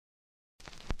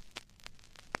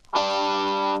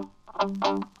Hey,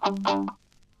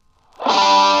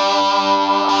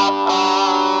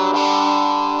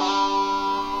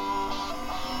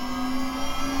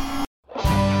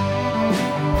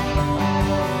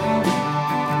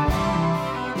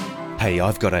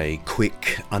 I've got a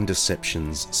quick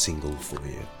Undeceptions single for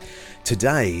you.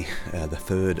 Today, the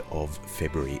 3rd of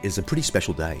February, is a pretty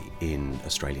special day in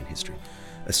Australian history,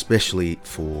 especially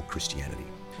for Christianity.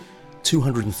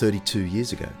 232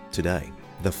 years ago today,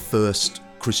 the first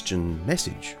Christian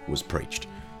message was preached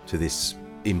to this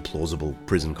implausible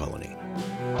prison colony.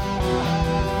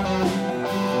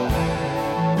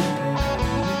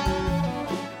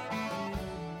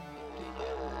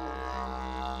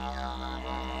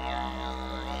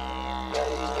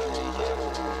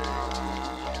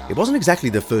 It wasn't exactly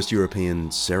the first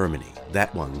European ceremony.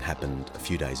 That one happened a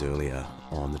few days earlier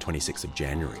on the 26th of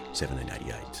January,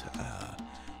 1788,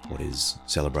 what is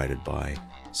celebrated by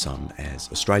some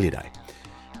as Australia Day.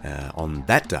 On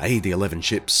that day, the 11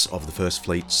 ships of the First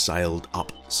Fleet sailed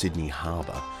up Sydney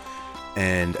Harbour,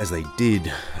 and as they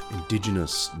did,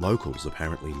 Indigenous locals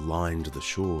apparently lined the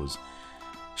shores,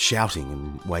 shouting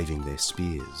and waving their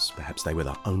spears. Perhaps they were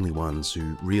the only ones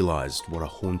who realised what a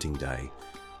haunting day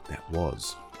that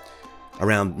was.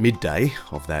 Around midday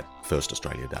of that first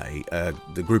Australia Day,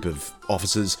 the group of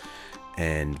officers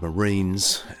and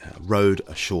Marines rowed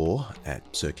ashore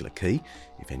at Circular Quay,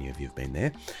 if any of you have been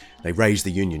there. They raised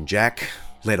the Union Jack,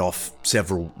 let off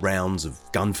several rounds of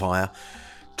gunfire,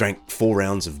 drank 4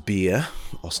 rounds of beer,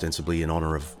 ostensibly in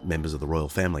honour of members of the royal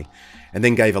family, and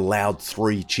then gave a loud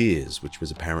 3 cheers, which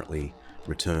was apparently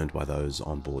returned by those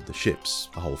on board the ships.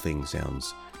 The whole thing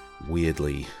sounds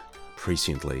weirdly,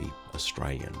 presciently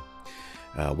Australian.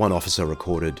 One officer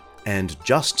recorded, "And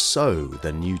just so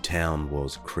the new town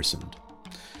was christened."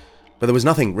 But there was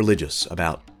nothing religious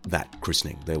about that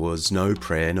christening. There was no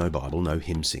prayer, no Bible, no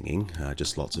hymn singing,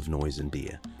 just lots of noise and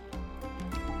beer.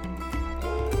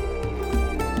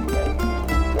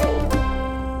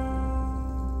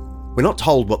 We're not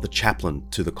told what the chaplain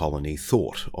to the colony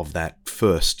thought of that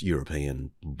first European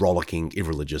rollicking,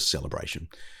 irreligious celebration.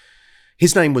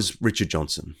 His name was Richard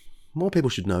Johnson. More people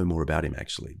should know more about him,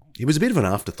 actually. He was a bit of an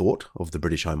afterthought of the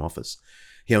British Home Office.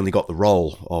 He only got the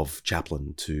role of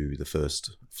chaplain to the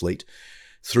First Fleet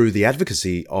through the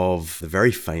advocacy of the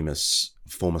very famous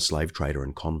former slave trader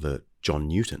and convert John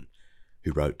Newton,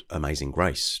 who wrote Amazing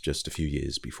Grace just a few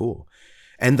years before,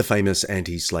 and the famous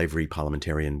anti-slavery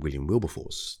parliamentarian William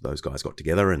Wilberforce. Those guys got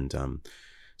together and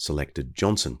selected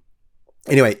Johnson.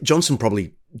 Anyway, Johnson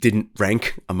probably didn't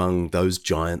rank among those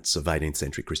giants of 18th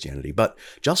century Christianity, but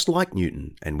just like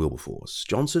Newton and Wilberforce,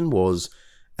 Johnson was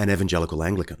an evangelical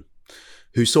Anglican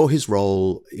who saw his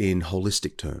role in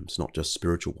holistic terms, not just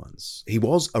spiritual ones. He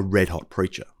was a red-hot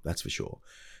preacher, that's for sure,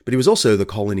 but he was also the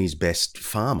colony's best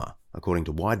farmer, according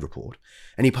to Wide Report,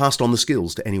 and he passed on the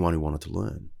skills to anyone who wanted to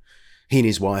learn. He and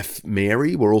his wife,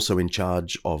 Mary, were also in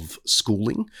charge of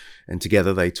schooling, and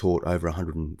together they taught over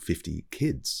 150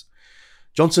 kids.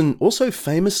 Johnson also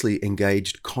famously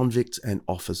engaged convicts and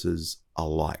officers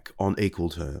alike on equal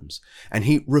terms, and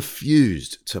he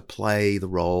refused to play the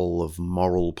role of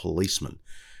moral policeman,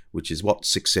 which is what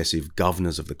successive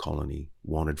governors of the colony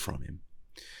wanted from him.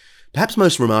 Perhaps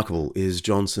most remarkable is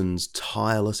Johnson's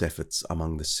tireless efforts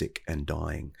among the sick and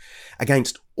dying.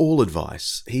 Against all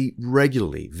advice, he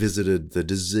regularly visited the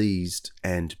diseased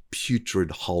and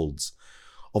putrid holds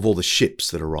of all the ships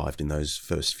that arrived in those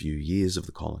first few years of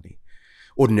the colony.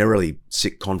 Ordinarily,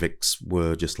 sick convicts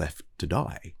were just left to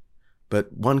die.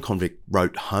 But one convict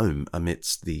wrote home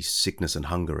amidst the sickness and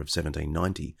hunger of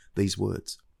 1790 these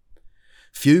words: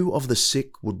 "Few of the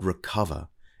sick would recover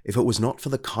if it was not for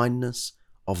the kindness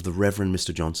of the Reverend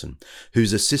Mr. Johnson,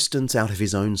 whose assistance out of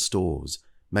his own stores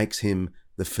makes him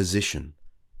the physician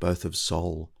both of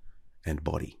soul and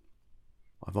body."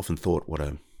 I've often thought what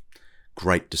a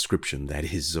great description that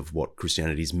is of what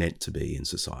Christianity is meant to be in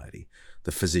society,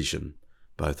 the physician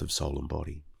both of soul and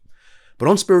body. But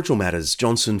on spiritual matters,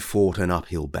 Johnson fought an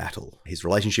uphill battle. His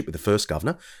relationship with the first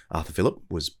governor, Arthur Phillip,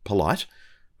 was polite,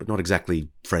 but not exactly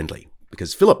friendly,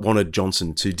 because Phillip wanted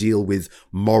Johnson to deal with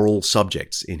moral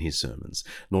subjects in his sermons,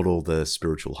 not all the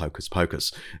spiritual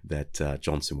hocus-pocus that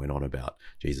Johnson went on about,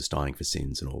 Jesus dying for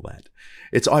sins and all that.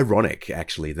 It's ironic,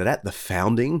 actually, that at the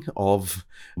founding of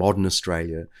modern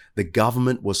Australia, the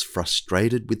government was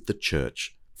frustrated with the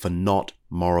church for not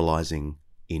moralising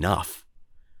enough.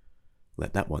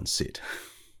 Let that one sit.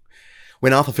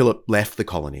 When Arthur Phillip left the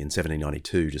colony in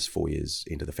 1792, just 4 years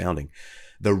into the founding,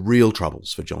 the real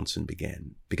troubles for Johnson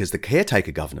began, because the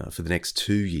caretaker governor for the next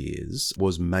 2 years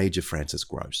was Major Francis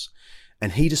Grose,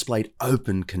 and he displayed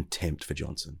open contempt for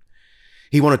Johnson.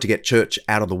 He wanted to get church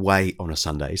out of the way on a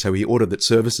Sunday, so he ordered that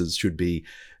services should be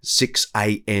 6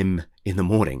 a.m. in the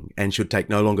morning and should take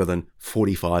no longer than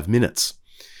 45 minutes.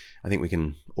 I think we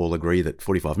can all agree that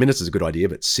 45 minutes is a good idea,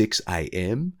 but 6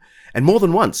 a.m.? And more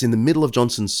than once, in the middle of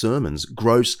Johnson's sermons,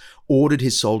 Grose ordered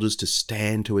his soldiers to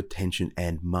stand to attention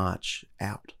and march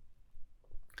out.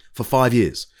 For 5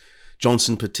 years,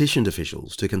 Johnson petitioned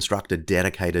officials to construct a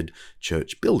dedicated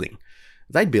church building.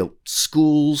 They'd built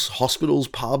schools, hospitals,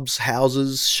 pubs,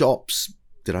 houses, shops.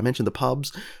 Did I mention the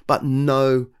pubs? But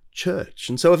no church.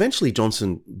 And so eventually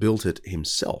Johnson built it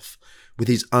himself with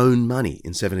his own money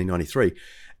in 1793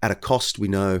 at a cost, we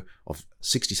know, of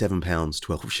 £67,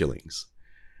 12 shillings.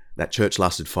 That church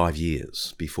lasted 5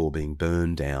 years before being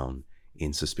burned down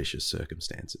in suspicious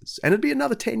circumstances. And it'd be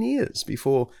another 10 years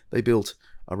before they built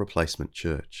a replacement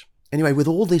church. Anyway, with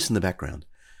all this in the background,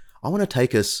 I want to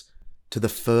take us to the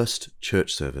first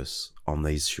church service on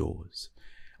these shores.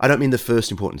 I don't mean the first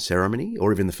important ceremony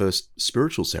or even the first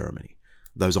spiritual ceremony.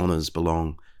 Those honours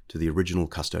belong to the original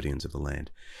custodians of the land.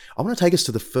 I want to take us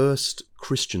to the first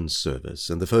Christian service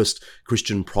and the first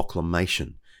Christian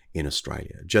proclamation in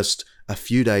Australia, just a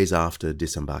few days after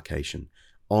disembarkation,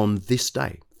 on this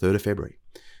day, 3rd of February,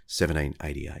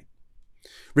 1788.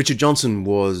 Richard Johnson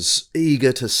was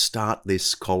eager to start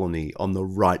this colony on the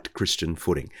right Christian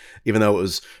footing, even though it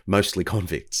was mostly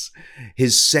convicts.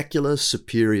 His secular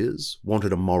superiors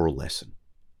wanted a moral lesson,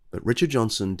 but Richard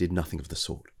Johnson did nothing of the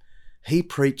sort. He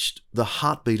preached the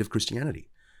heartbeat of Christianity,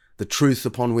 the truth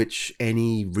upon which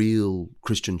any real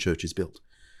Christian church is built,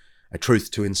 a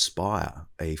truth to inspire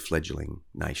a fledgling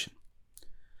nation.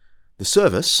 The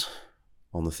service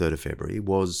on the 3rd of February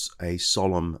was a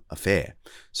solemn affair,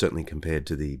 certainly compared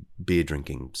to the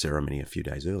beer-drinking ceremony a few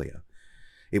days earlier.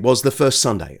 It was the first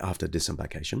Sunday after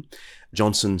disembarkation.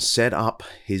 Johnson set up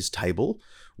his table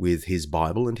with his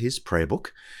Bible and his prayer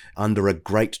book under a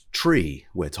great tree,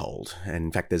 we're told. And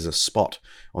in fact, there's a spot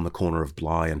on the corner of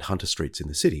Bligh and Hunter Streets in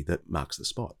the city that marks the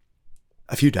spot.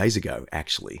 A few days ago,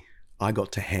 actually, I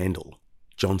got to handle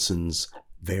Johnson's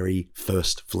very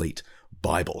first fleet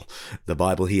Bible, the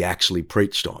Bible he actually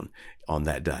preached on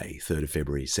that day, 3rd of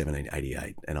February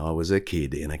 1788, and I was a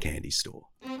kid in a candy store.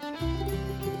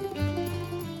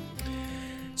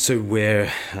 So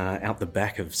we're out the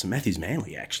back of St Matthew's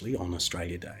Manly, actually, on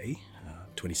Australia Day,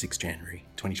 26 January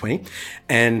 2020,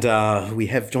 and we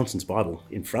have Johnson's Bible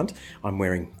in front. I'm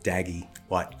wearing daggy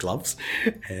white gloves,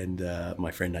 and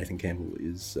my friend Nathan Campbell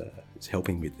is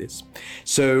helping with this.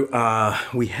 So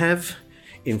we have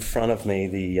in front of me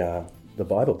the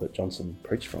Bible that Johnson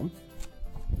preached from,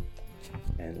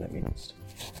 and let me just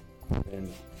turn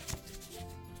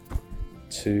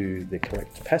to the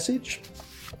correct passage,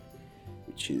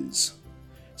 which is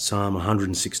Psalm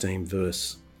 116,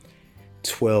 verse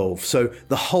 12. So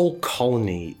the whole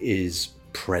colony is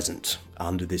present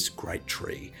under this great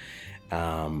tree.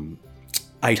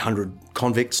 800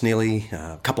 convicts nearly,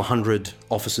 a couple of hundred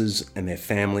officers and their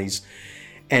families.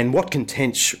 And Watkin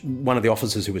Tench, one of the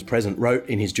officers who was present, wrote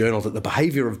in his journal that the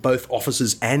behaviour of both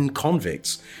officers and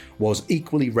convicts was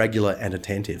equally regular and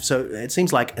attentive. So it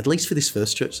seems like, at least for this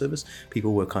first church service,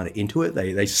 people were kind of into it.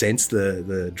 They sensed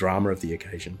the drama of the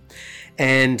occasion.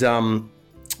 And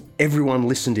everyone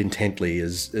listened intently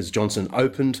as Johnson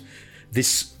opened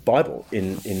this Bible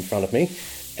in front of me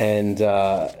and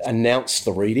announced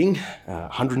the reading,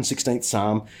 116th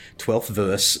Psalm, 12th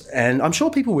verse. And I'm sure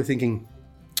people were thinking,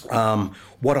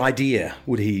 what idea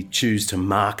would he choose to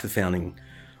mark the founding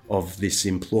of this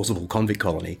implausible convict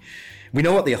colony? We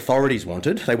know what the authorities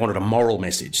wanted. They wanted a moral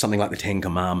message, something like the Ten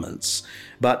Commandments.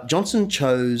 But Johnson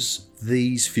chose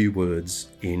these few words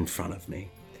in front of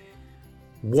me.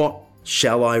 What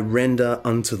shall I render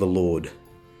unto the Lord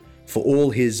for all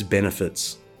his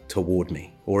benefits toward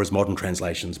me? Or as modern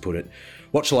translations put it,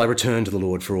 what shall I return to the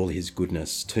Lord for all his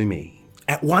goodness to me?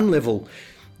 At one level,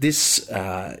 this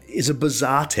is a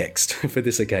bizarre text for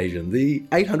this occasion. The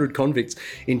 800 convicts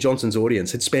in Johnson's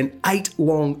audience had spent 8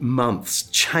 long months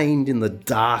chained in the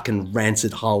dark and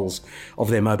rancid hulls of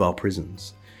their mobile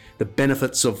prisons. The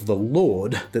benefits of the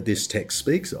Lord that this text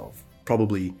speaks of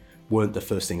probably weren't the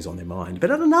first things on their mind. But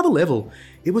at another level,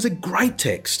 it was a great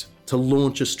text to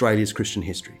launch Australia's Christian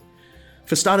history.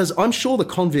 For starters, I'm sure the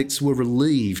convicts were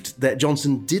relieved that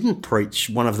Johnson didn't preach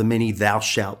one of the many thou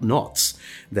shalt nots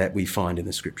that we find in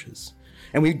the scriptures.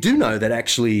 And we do know that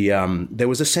actually there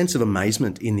was a sense of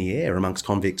amazement in the air amongst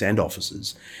convicts and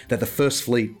officers that the First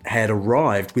Fleet had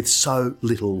arrived with so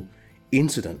little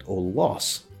incident or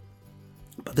loss.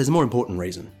 But there's a more important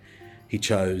reason he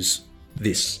chose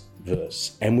this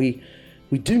verse. And we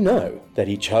do know that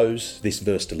he chose this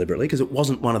verse deliberately because it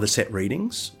wasn't one of the set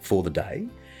readings for the day.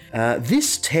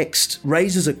 This text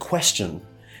raises a question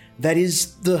that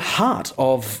is the heart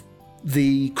of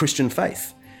the Christian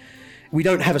faith. We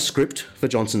don't have a script for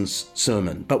Johnson's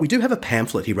sermon, but we do have a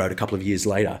pamphlet he wrote a couple of years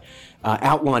later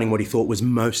outlining what he thought was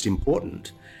most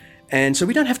important. And so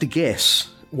we don't have to guess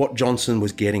what Johnson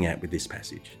was getting at with this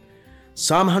passage.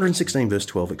 Psalm 116 verse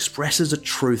 12 expresses a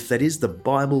truth that is the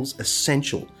Bible's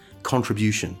essential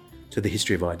contribution to the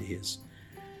history of ideas.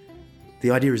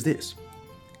 The idea is this: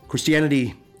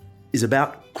 Christianity is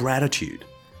about gratitude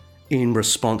in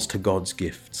response to God's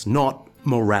gifts, not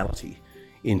morality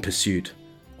in pursuit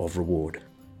of reward.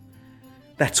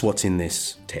 That's what's in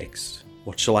this text.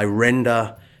 What shall I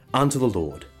render unto the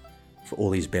Lord for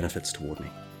all his benefits toward me?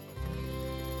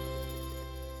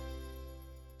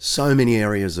 So many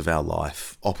areas of our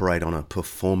life operate on a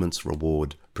performance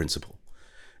reward principle.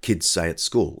 Kids say at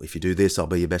school, if you do this, I'll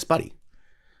be your best buddy.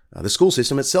 The school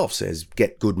system itself says,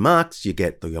 get good marks, you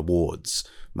get the awards.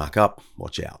 Mark up,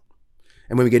 watch out.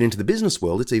 And when we get into the business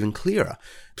world, it's even clearer.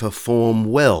 Perform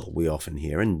well, we often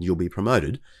hear, and you'll be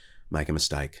promoted. Make a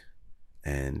mistake,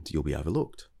 and you'll be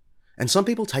overlooked. And some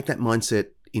people take that mindset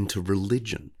into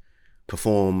religion.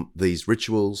 Perform these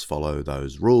rituals, follow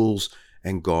those rules,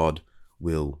 and God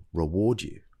will reward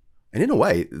you. And in a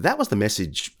way, that was the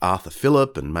message Arthur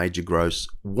Phillip and Major Gross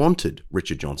wanted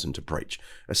Richard Johnson to preach,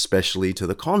 especially to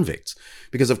the convicts.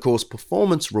 Because, of course,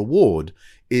 performance reward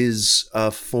is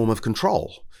a form of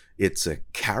control. It's a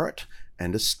carrot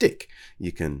and a stick.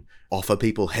 You can offer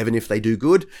people heaven if they do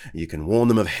good. You can warn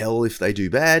them of hell if they do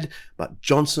bad. But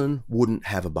Johnson wouldn't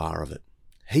have a bar of it.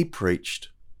 He preached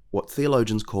what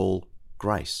theologians call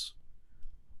grace,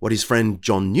 what his friend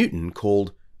John Newton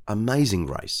called amazing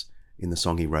grace in the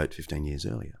song he wrote 15 years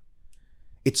earlier.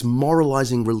 It's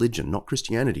moralizing religion, not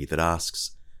Christianity, that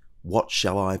asks, what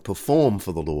shall I perform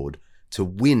for the Lord to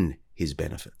win his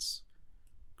benefits?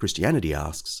 Christianity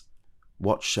asks,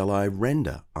 what shall I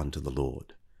render unto the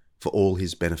Lord for all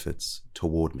his benefits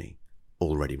toward me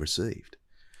already received?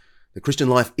 The Christian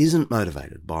life isn't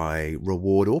motivated by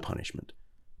reward or punishment,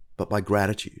 but by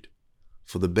gratitude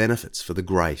for the benefits, for the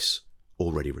grace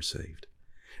already received.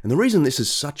 And the reason this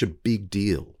is such a big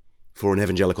deal for an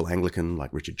evangelical Anglican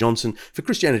like Richard Johnson, for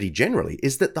Christianity generally,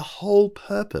 is that the whole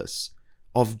purpose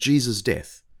of Jesus'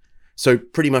 death, so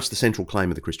pretty much the central claim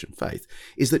of the Christian faith,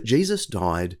 is that Jesus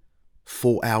died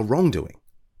for our wrongdoing,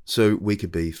 so we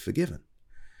could be forgiven.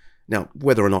 Now,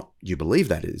 whether or not you believe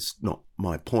that is not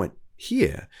my point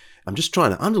here. I'm just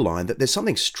trying to underline that there's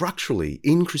something structurally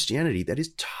in Christianity that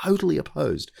is totally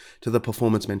opposed to the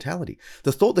performance mentality.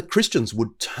 The thought that Christians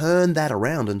would turn that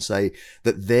around and say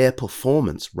that their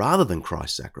performance, rather than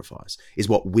Christ's sacrifice, is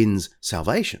what wins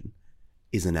salvation,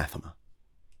 is anathema.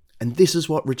 And this is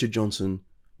what Richard Johnson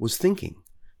was thinking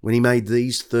when he made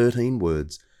these 13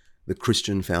 words the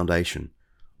Christian foundation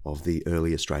of the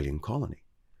early Australian colony.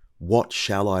 What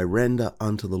shall I render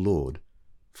unto the Lord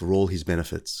for all his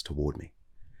benefits toward me?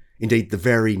 Indeed, the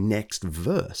very next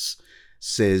verse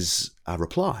says a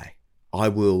reply. I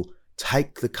will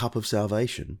take the cup of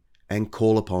salvation and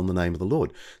call upon the name of the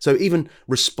Lord. So even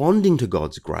responding to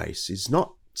God's grace is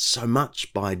not so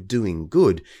much by doing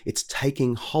good, it's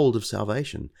taking hold of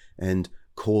salvation and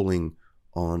calling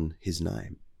on his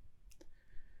name.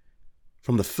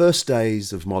 From the first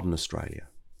days of modern Australia,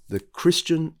 the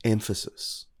Christian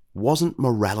emphasis wasn't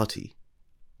morality,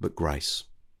 but grace.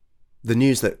 The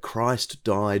news that Christ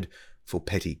died for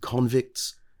petty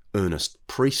convicts, earnest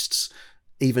priests,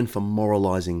 even for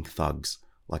moralizing thugs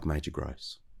like Major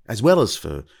Gross, as well as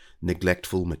for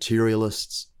neglectful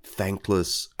materialists,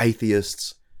 thankless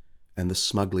atheists, and the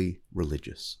smugly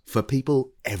religious, for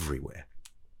people everywhere.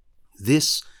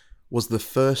 This was the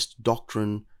first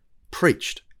doctrine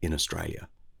preached in Australia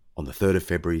on the 3rd of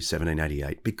February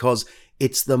 1788 because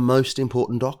it's the most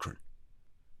important doctrine.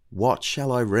 What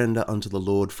shall I render unto the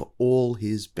Lord for all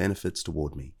his benefits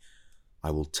toward me?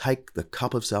 I will take the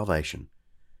cup of salvation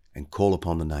and call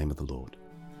upon the name of the Lord.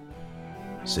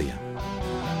 See ya.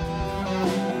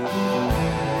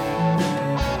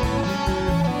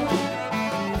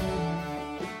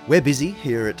 We're busy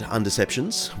here at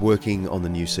Undeceptions working on the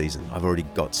new season. I've already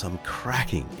got some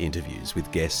cracking interviews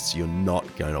with guests you're not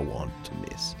going to want to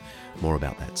miss. More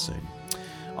about that soon.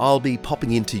 I'll be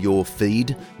popping into your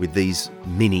feed with these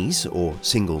minis, or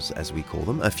singles as we call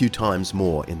them, a few times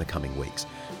more in the coming weeks,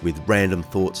 with random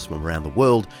thoughts from around the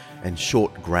world and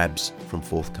short grabs from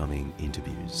forthcoming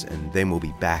interviews. And then we'll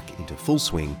be back into full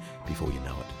swing before you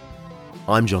know it.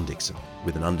 I'm John Dixon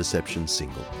with an Undeception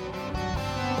single.